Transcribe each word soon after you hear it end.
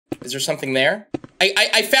Is there something there?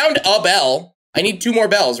 I found a bell. I need 2 more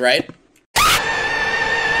bells, right?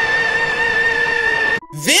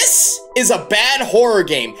 This is a bad horror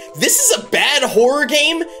game. This is a bad horror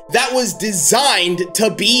game that was designed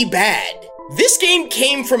to be bad. This game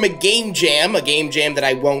came from a game jam that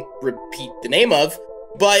I won't repeat the name of,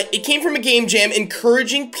 but it came from a game jam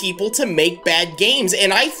encouraging people to make bad games,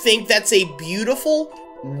 and I think that's a beautiful,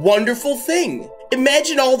 wonderful thing.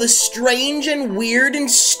 Imagine all the strange and weird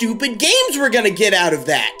and stupid games we're gonna get out of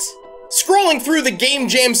that. Scrolling through the game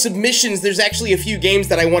jam submissions, there's actually a few games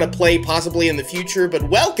that I want to play possibly in the future, but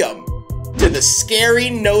welcome to the Scary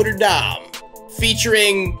Notre-Dame,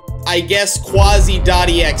 featuring, I guess,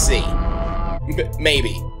 Quasi.exe.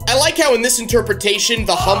 Maybe. I like how in this interpretation,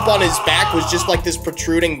 the hump on his back was just like this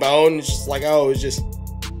protruding bone. It's just like, oh,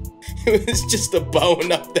 it was just a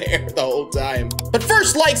bone up there the whole time. But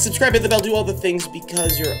first, like, subscribe, hit the bell, do all the things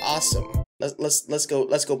because you're awesome. Let's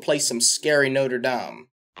go play some Scary Notre-Dame.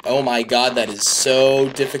 Oh my god, that is so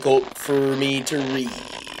difficult for me to read.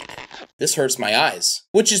 This hurts my eyes.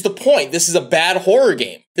 Which is the point. This is a bad horror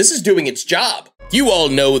game. This is doing its job. You all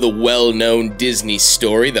know the well-known Disney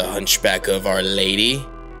story, The Hunchback of Our Lady.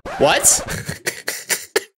 What?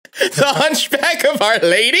 The Hunchback of Our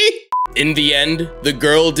Lady? In the end, the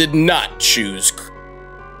girl did not choose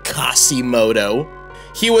Quasimodo.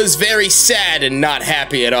 He was very sad and not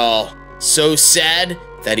happy at all. So sad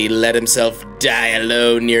that he let himself die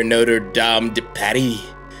alone near Notre-Dame de Paris,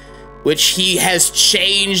 which he has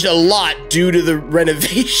changed a lot due to the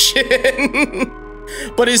renovation.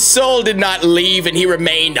 But his soul did not leave, and he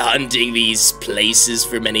remained hunting these places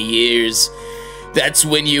for many years. That's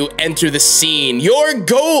when you enter the scene. Your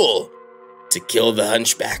goal, to kill the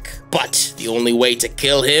hunchback. But the only way to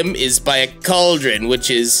kill him is by a cauldron,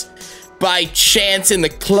 which is by chance in the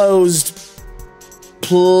closed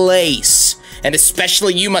place. And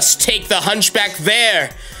especially you must take the hunchback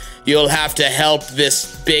there. You'll have to help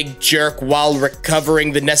this big jerk while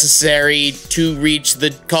recovering the necessary to reach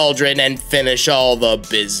the cauldron and finish all the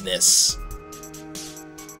business.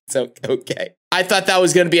 So, okay. I thought that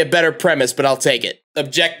was gonna be a better premise, but I'll take it.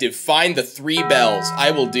 Objective, find the 3 bells.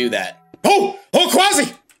 I will do that. Oh,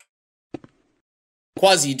 Quasi!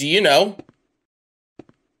 Quasi, do you know?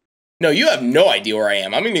 No, you have no idea where I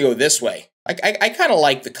am. I'm gonna go this way. I kind of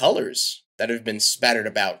like the colors that have been spattered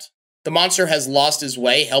about. The monster has lost his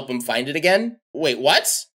way, help him find it again? Wait,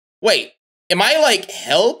 what? Wait, am I, like,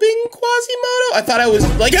 helping Quasimodo? I thought I was,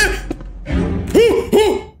 like,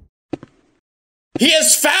 he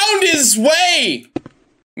has found his way!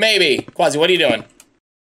 Maybe. Quasi, what are you doing?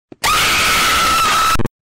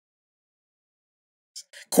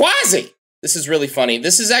 Quasi! This is really funny.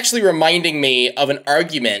 This is actually reminding me of an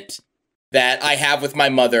argument that I have with my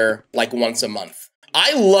mother, like, once a month.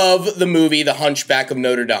 I love the movie The Hunchback of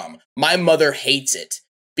Notre Dame. My mother hates it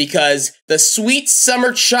because the sweet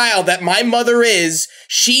summer child that my mother is,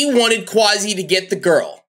 she wanted Quasi to get the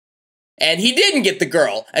girl. And he didn't get the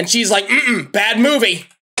girl. And she's like, bad movie.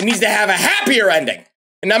 It needs to have a happier ending.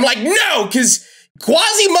 And I'm like, no, because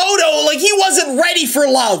Quasimodo, like, he wasn't ready for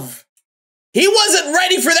love. He wasn't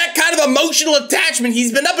ready for that kind of emotional attachment.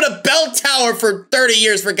 He's been up in a bell tower for 30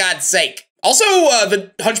 years, for God's sake. Also,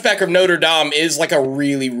 The Hunchback of Notre Dame is like a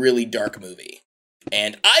really, really dark movie.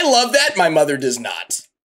 And I love that, my mother does not.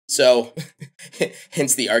 So,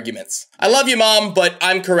 hence the arguments. I love you, Mom, but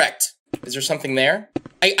I'm correct. Is there something there?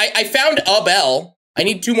 I found a bell. I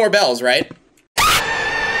need 2 more bells, right?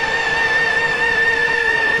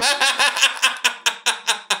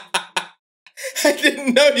 I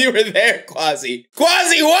didn't know you were there, Quasi.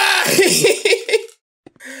 Quasi, why?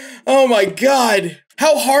 Oh my god.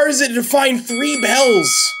 How hard is it to find 3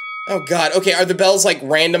 bells? Oh god, okay, are the bells like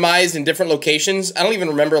randomized in different locations? I don't even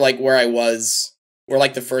remember like where I was, where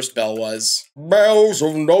like the first bell was. Bells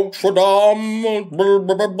of Notre-Dame.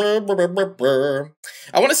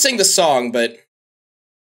 I want to sing the song, but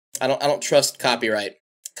I don't trust copyright.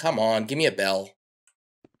 Come on, give me a bell.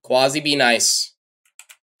 Quasi, be nice.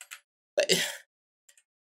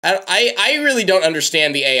 I really don't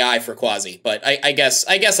understand the AI for Quasi, but I guess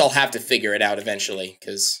I'll have to figure it out eventually,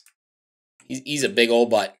 because he's a big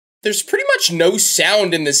old butt. There's pretty much no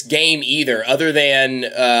sound in this game either, other than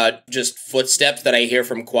just footsteps that I hear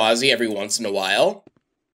from Quasi every once in a while.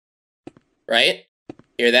 Right?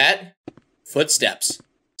 Hear that? Footsteps.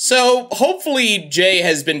 So, hopefully Jay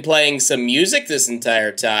has been playing some music this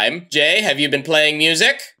entire time. Jay, have you been playing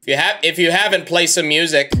music? If you haven't, play some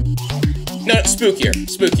music. No, spookier.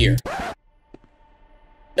 Spookier.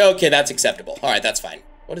 Okay, that's acceptable. Alright, that's fine.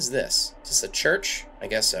 What is this? Is this a church? I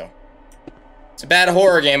guess so. It's a bad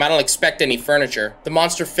horror game. I don't expect any furniture. The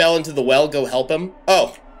monster fell into the well. Go help him.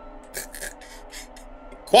 Oh.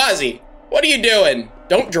 Quasi, what are you doing?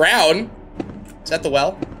 Don't drown. Is that the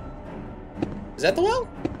well? Is that the well?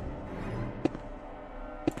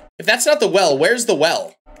 If that's not the well, where's the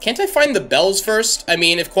well? Can't I find the bells first? I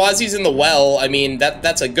mean, if Quasi's in the well, I mean,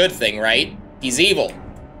 that's a good thing, right? He's evil.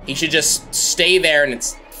 He should just stay there and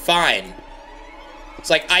it's fine. It's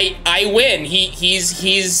like, I win.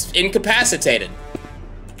 He's incapacitated.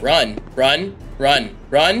 Run, run, run,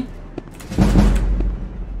 run.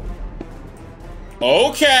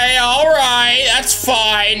 Okay, all right, that's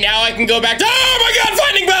fine. Now I can go back to, oh my God,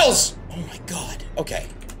 finding bells. Oh my God, okay.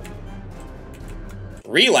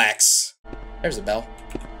 Relax. There's a bell.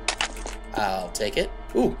 I'll take it.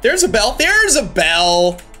 Ooh, there's a bell. There's a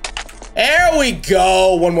bell. There we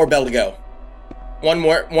go. One more bell to go. One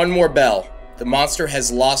more bell. The monster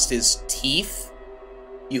has lost his teeth.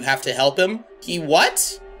 You have to help him. He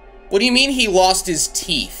what? What do you mean he lost his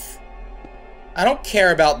teeth? I don't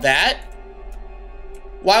care about that.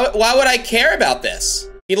 Why would I care about this?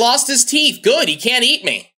 He lost his teeth. Good, he can't eat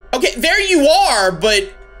me. Okay, there you are,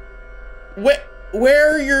 but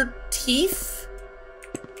where are your teeth?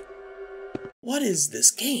 What is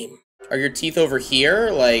this game? Are your teeth over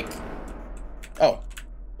here? Like, oh.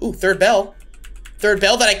 Ooh, third bell. Third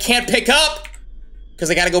bell that I can't pick up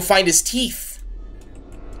because I gotta go find his teeth.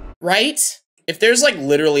 Right? If there's like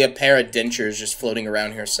literally a pair of dentures just floating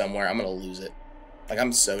around here somewhere, I'm gonna lose it. Like,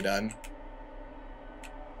 I'm so done.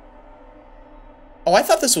 Oh, I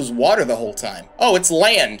thought this was water the whole time. Oh, it's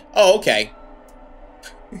land. Oh, okay.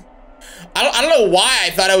 I don't know why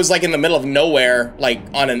I thought I was like in the middle of nowhere, like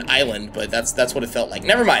on an island, but that's what it felt like.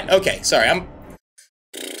 Never mind. Okay, sorry.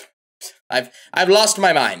 I've lost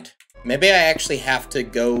my mind. Maybe I actually have to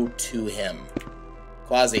go to him.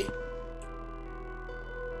 Quasi.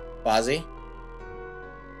 Quasi?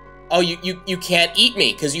 Oh, you can't eat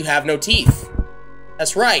me because you have no teeth.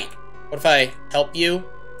 That's right. What if I help you?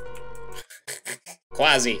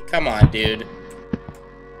 Quasi, come on, dude.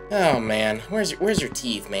 Oh man, where's your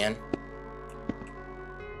teeth, man?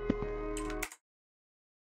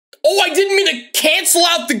 Oh, I didn't mean to cancel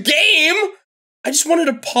out the game! I just wanted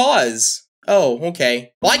to pause. Oh,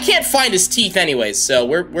 okay. Well, I can't find his teeth anyways, so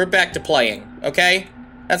we're back to playing, okay?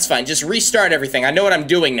 That's fine, just restart everything. I know what I'm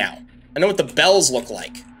doing now. I know what the bells look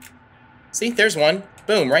like. See, there's one.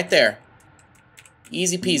 Boom, right there.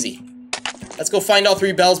 Easy peasy. Let's go find all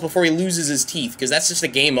 3 bells before he loses his teeth, because that's just a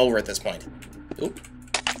game over at this point. Oop.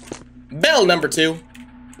 Bell number 2.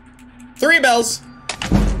 3 bells.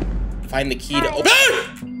 Find the key to open.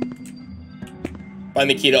 Find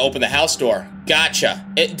the key to open the house door. Gotcha.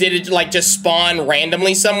 Did it like just spawn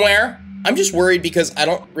randomly somewhere? I'm just worried because I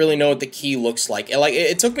don't really know what the key looks like.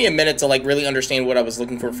 It took me a minute to like really understand what I was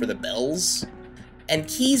looking for the bells. And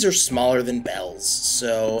keys are smaller than bells,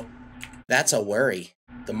 so that's a worry.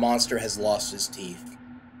 The monster has lost his teeth.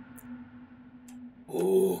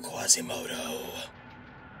 Ooh, Quasimodo.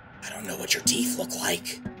 I don't know what your teeth look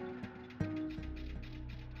like.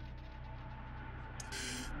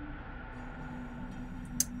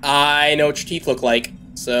 I know what your teeth look like.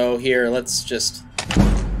 So here, let's just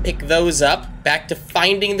pick those up. Back to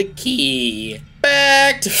finding the key.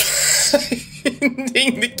 Back to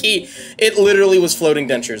finding the key. It literally was floating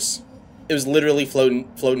dentures. It was literally floating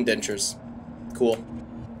dentures. Cool.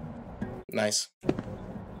 Nice.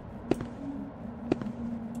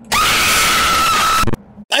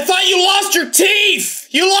 I thought you lost your teeth!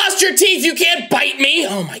 You lost your teeth! You can't bite me!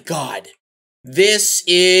 Oh my god. This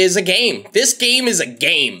is a game. This game is a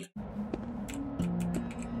game.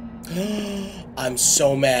 I'm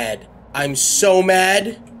so mad. I'm so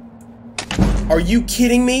mad. Are you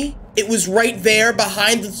kidding me? It was right there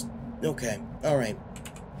behind the... Okay, alright.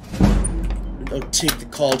 Oh, take the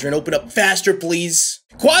cauldron. Open up faster, please.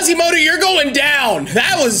 Quasimodo, you're going down!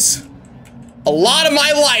 That was a lot of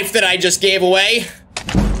my life that I just gave away.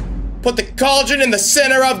 Put the cauldron in the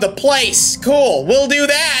center of the place. Cool, we'll do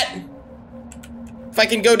that. If I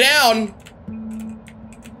can go down.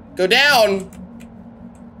 Go down.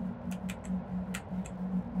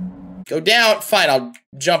 Go down. Fine, I'll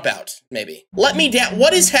jump out, maybe. Let me down.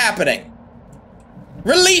 What is happening?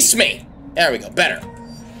 Release me. There we go, better.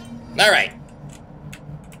 All right.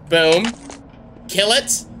 Boom. Kill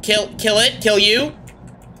it. Kill it. Kill you.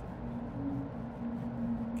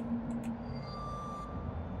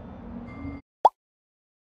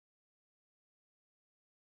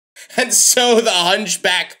 And so the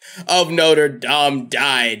Hunchback of Notre Dame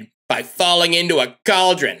died by falling into a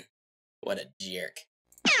cauldron. What a jerk.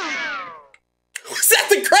 Was that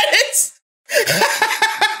the credits?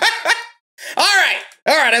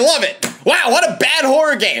 Alright, I love it. Wow, what a bad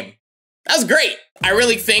horror game. That was great. I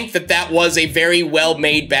really think that that was a very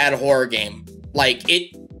well-made bad horror game. Like,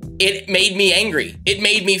 it it made me angry. It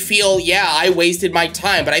made me feel, yeah, I wasted my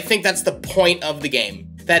time, but I think that's the point of the game.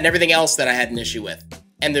 That and everything else that I had an issue with.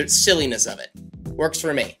 And the silliness of it. Works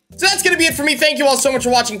for me. So that's gonna be it for me. Thank you all so much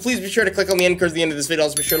for watching. Please be sure to click on the end cards at the end of this video.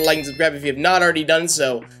 Also be sure to like and subscribe if you have not already done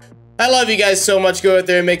so. I love you guys so much. Go out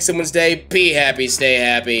there and make someone's day. Be happy, stay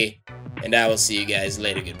happy. And I will see you guys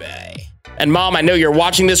later. Goodbye. And Mom, I know you're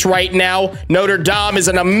watching this right now. Notre Dame is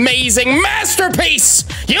an amazing masterpiece!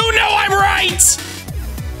 You know I'm right!